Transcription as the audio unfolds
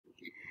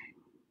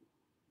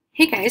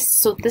Hey guys,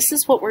 so this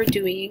is what we're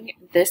doing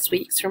this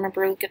week. So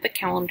remember, look at the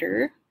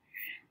calendar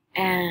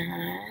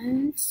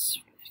and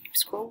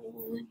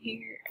scroll in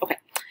here. Okay,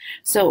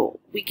 so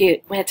we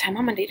had time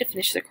on Monday to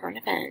finish the current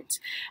event.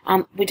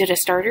 We did a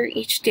starter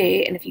each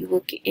day, and if you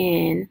look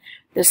in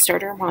the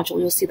starter module,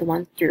 you'll see the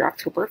one through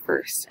October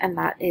 1st, and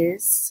that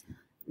is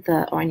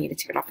I need to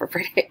take it off for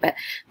Friday, but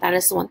that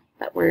is the one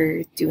that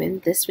we're doing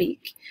this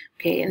week.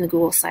 Okay, and the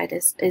Google site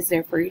is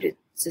there for you to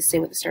say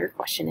what the starter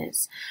question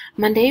is.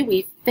 Monday,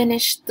 we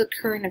finished the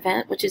current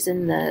event, which is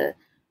in the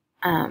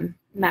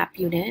map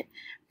unit.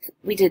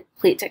 We did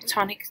plate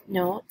tectonic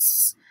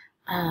notes.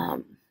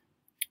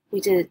 We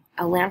did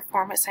a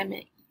landform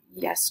assignment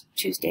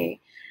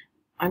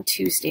on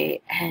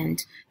Tuesday,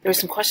 and there were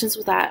some questions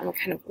with that, and we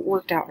kind of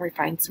worked out and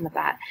refined some of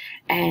that,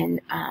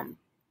 and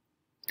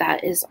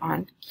that is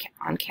on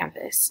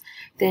Canvas.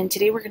 Then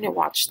today we're going to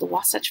watch the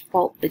Wasatch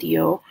Fault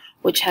video,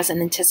 which has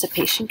an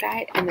anticipation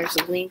guide, and there's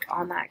a link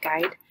on that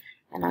guide,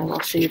 and I will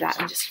show you that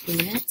in just a few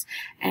minutes.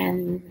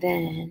 And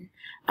then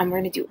we're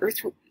going to do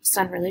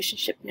Earth-Sun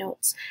relationship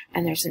notes,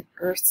 and there's an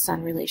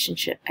Earth-Sun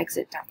relationship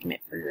exit document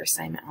for your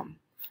assignment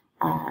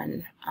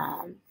on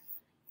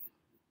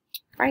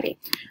Friday.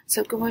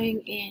 So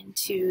going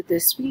into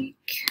this week,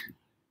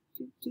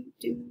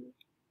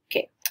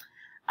 okay.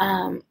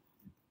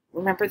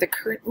 Remember the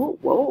current,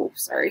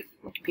 sorry,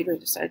 my computer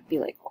decided to be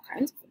like all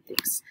kinds of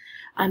things.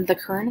 The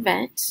current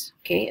event,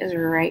 okay, is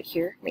right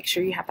here. Make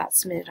sure you have that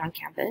submitted on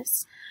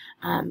Canvas.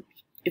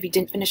 If you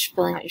didn't finish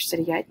filling out your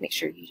study guide, make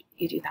sure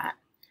you do that.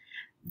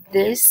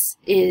 This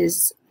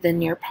is the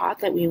Nearpod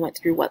that we went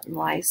through, what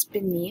lies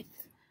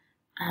beneath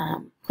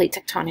plate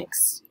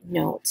tectonics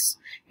notes.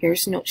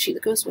 Here's a note sheet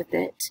that goes with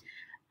it.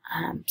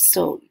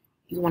 So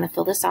you want to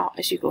fill this out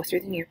as you go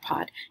through the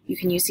Nearpod. You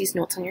can use these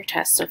notes on your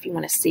test, so if you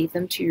want to save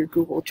them to your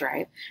Google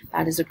Drive,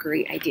 that is a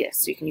great idea.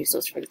 So you can use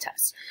those for the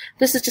test.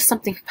 This is just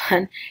something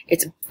fun.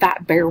 It's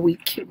Fat Bear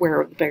Week,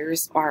 where the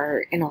bears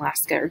are in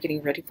Alaska are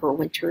getting ready for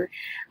winter,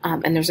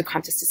 and there's a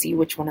contest to see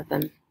which one of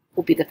them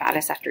will be the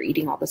fattest after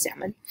eating all the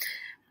salmon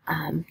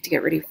to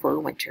get ready for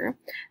winter.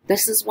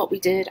 This is what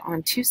we did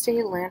on Tuesday,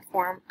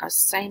 landform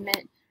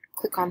assignment.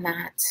 Click on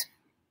that.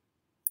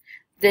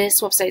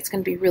 This website is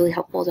going to be really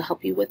helpful to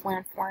help you with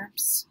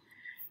landforms.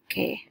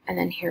 Okay, and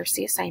then here's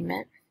the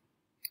assignment.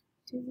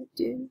 I'll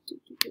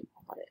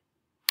let it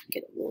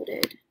get it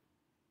loaded.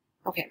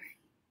 Okay.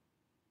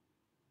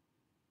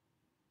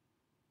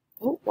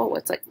 Oh, whoa,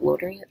 it's like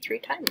loading it 3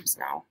 times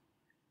now.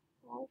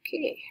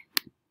 Okay.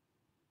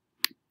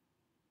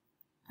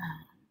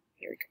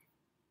 Here we go.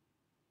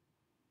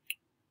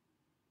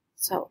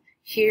 So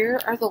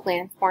here are the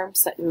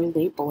landforms that you're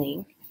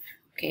labeling.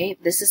 Okay,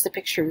 this is the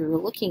picture you're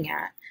looking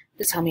at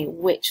to tell me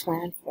which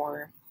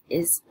landform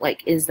is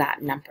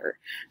that number.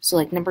 So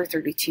like number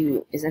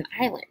 32 is an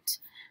island.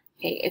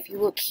 Okay, if you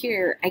look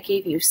here, I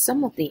gave you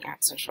some of the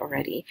answers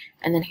already,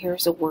 and then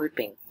here's a word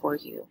bank for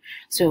you.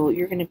 So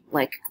you're gonna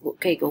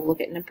go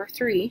look at number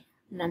 3.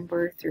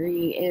 Number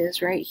 3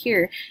 is right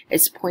here.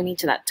 It's pointing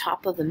to that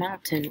top of the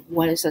mountain.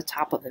 What is the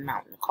top of the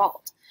mountain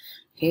called?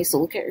 Okay, so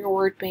look at your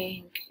word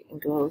bank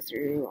and go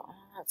through.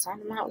 It's on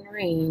the mountain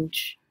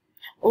range.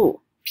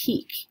 Oh,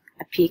 peak.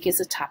 A peak is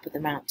the top of the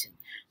mountain.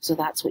 So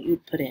that's what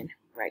you'd put in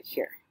right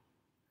here.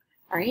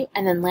 All right,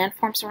 and then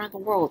landforms around the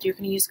world. You're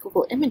going to use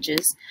Google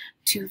Images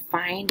to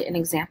find an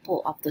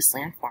example of this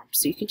landform.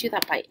 So you can do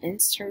that by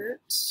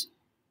insert,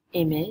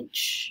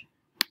 image,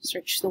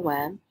 search the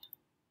web.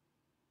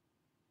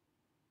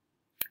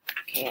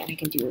 Okay, and I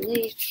can do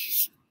lake.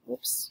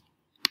 Whoops.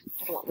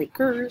 I don't want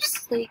Lakers,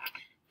 lake.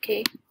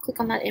 Okay, click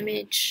on that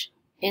image,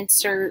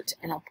 insert,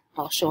 and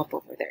I'll show up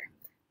over there.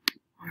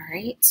 All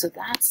right, so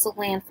that's the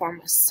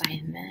landform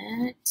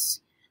assignment.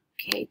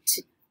 Okay,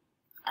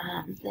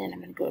 then I'm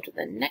going to go to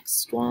the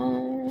next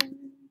one,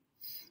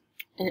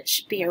 and it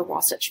should be our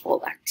Wasatch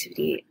Fault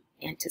activity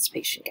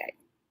anticipation guide.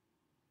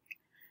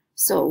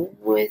 So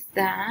with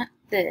that,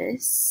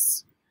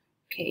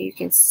 okay, you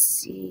can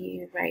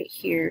see right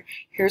here,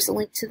 here's a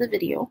link to the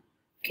video,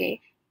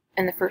 okay,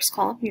 in the first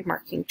column, you're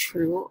marking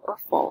true or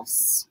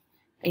false,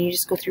 and you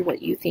just go through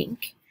what you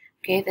think.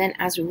 Okay, then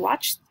as you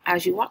watch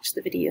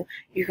the video,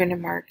 you're going to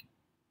mark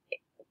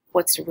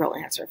what's the real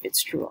answer, if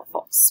it's true or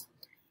false.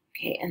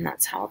 Okay, and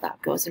that's how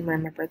that goes. And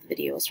remember, the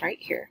video is right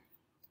here.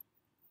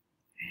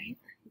 Right.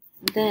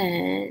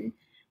 Then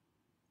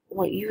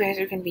what you guys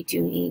are going to be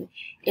doing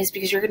is,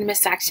 because you're going to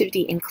miss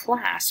activity in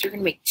class, you're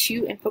going to make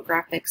 2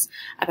 infographics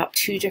about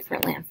 2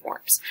 different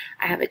landforms.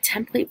 I have a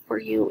template for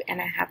you,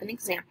 and I have an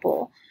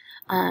example.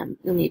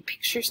 You'll need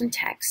pictures and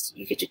text.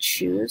 You get to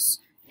choose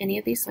any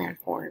of these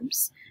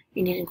landforms.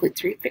 You need to include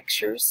 3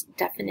 pictures,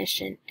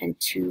 definition, and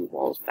 2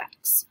 wall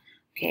facts.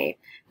 Okay,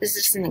 this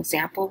is just an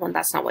example one.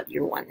 That's not what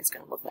your one is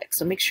going to look like.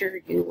 So make sure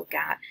you look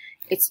at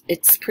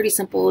it's pretty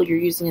simple. You're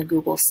using a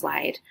Google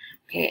slide,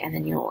 okay, and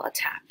then you'll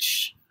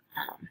attach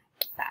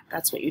that.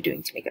 That's what you're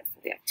doing to make it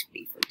for the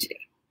activity for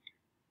today.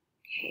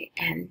 Okay,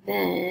 and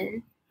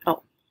then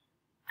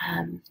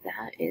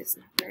that is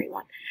not the right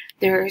one.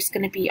 There's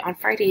going to be on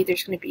Friday.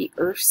 There's going to be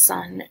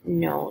Earth-Sun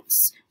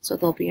notes. So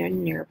there'll be a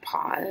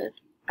Nearpod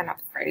or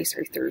not Friday,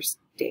 sorry,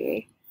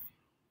 Thursday.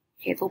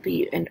 Okay, there'll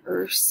be an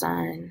Earth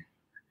Sun.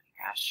 Oh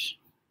my gosh.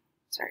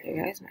 Sorry,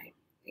 guys, my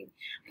thing.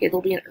 Okay,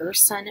 there'll be an Earth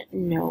Sun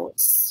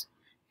notes.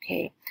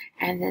 Okay,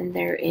 and then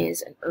there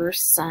is an Earth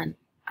Sun,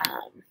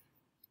 and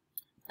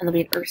there'll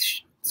be an Earth,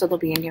 so there'll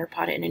be a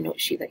Nearpod and a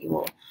note sheet that you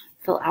will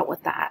fill out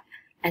with that.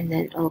 And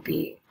then it'll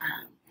be,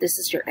 this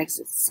is your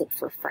exit slip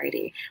for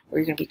Friday, where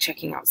you're going to be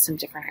checking out some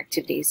different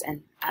activities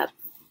and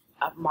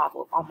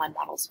online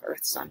models of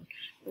Earth Sun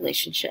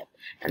relationship,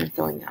 and then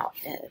filling out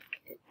an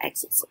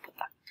exit slip with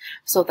that.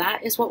 So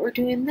that is what we're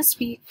doing this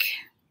week.